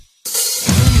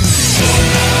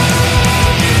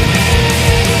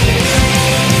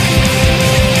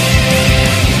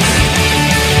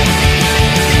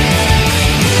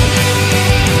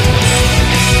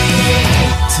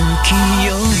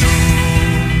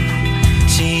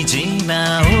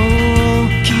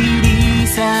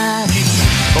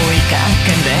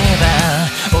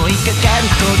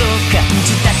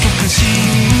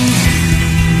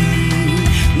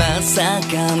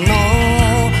中のフ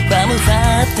ァムファ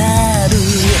タル、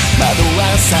惑わ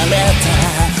され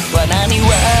た罠には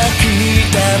くり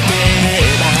立て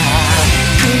ば、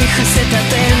食い伏せた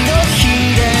手のひ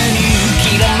らにき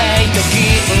らめいた銀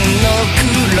の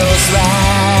クロスは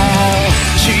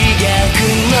刺激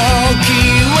の極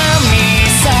み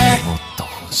さ。もっと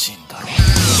欲しいんだろう。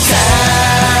さあ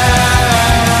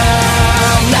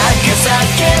投げ叫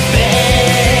べ、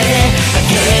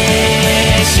激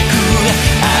しく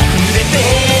溢れて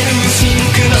るシン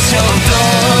クの衝動、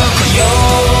今宵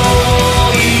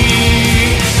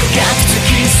深く突き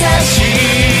刺し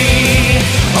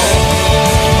王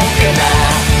から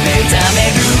目覚め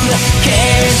る決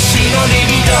死のリ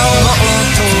ビドー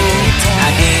と、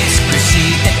激しくし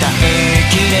て耐え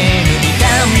きれぬ痛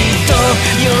みと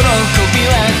喜びは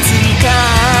追加、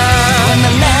罠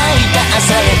ないた朝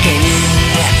焼けに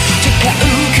誓う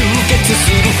吸血す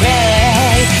るフェ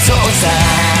イ、そうさ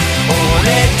俺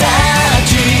たち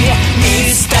ミ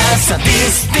スターサディ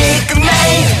スティックナイ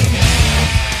フ。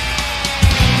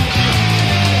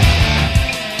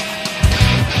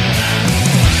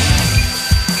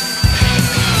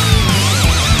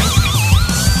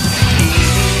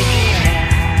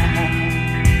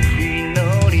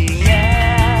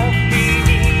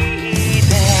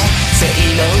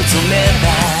詰めば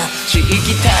しき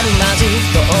たるマジッ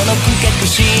クの苦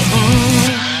しん、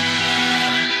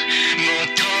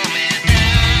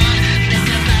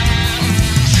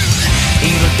彩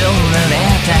られ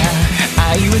た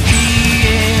愛は消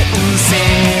え失せ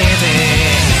て、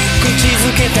口づ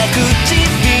けた唇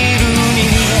に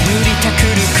塗りたく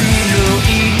る黒い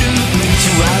ルージ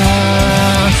は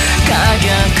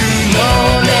輝くの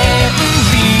レン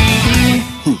ビ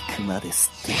ー肉まで吸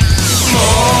ってもう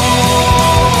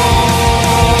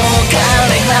枯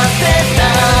れ果てた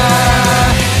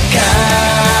か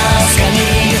すかに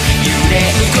揺れ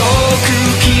動く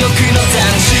記憶の斬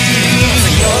新、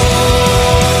強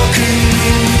く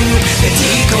ねじ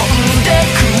込んで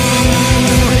く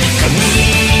髪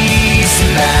す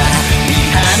ら見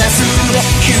放す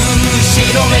休止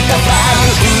のメタファー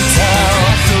歌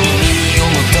を意味を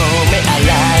求め抗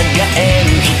える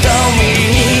瞳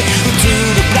に映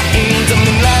るブラインドムー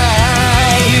ンライ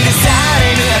ト、許され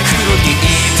ぬ悪を聞い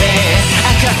て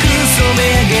赤く染め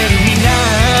上げる未来、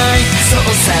そう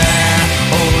さ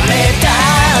俺た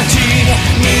ち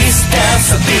ミスター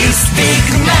サディスティ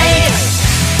ックナイフ。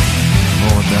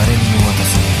もう誰にも渡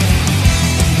せない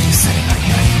許されない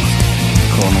愛、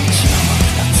この血は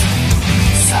二つ、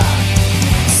さあ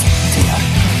吸ってやる。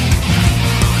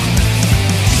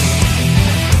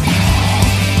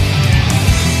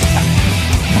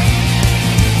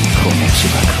この呪縛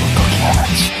を解き放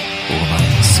ちお前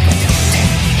の全てを手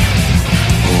に入れる。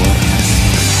終わらない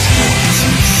もう人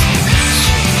生がし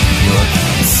弱気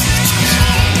にする尽くし、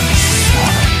さあ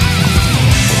思うぞ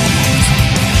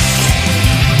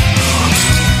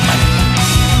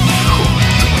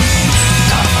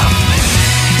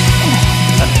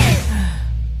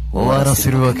終わらせ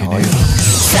るわけねえよ。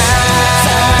さあ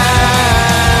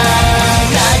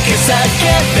投げ叫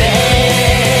べ、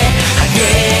激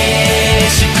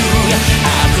しく溢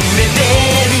れて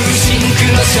るシンク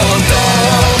の衝動、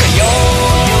今宵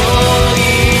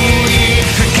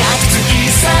深く突き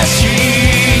刺し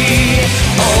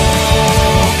王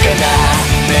から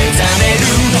目覚める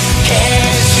決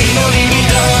死のリビ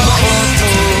ドーと、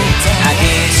激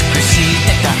しくし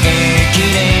て耐えき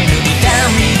れぬ痛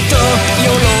みと喜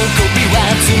びは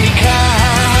積み重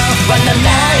ならな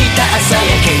いた朝焼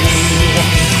けに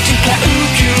誓う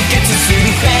吸血する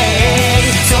フェイ、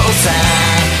そうさ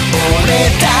俺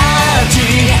たち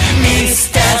ミス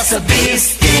ターサディス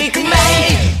ティ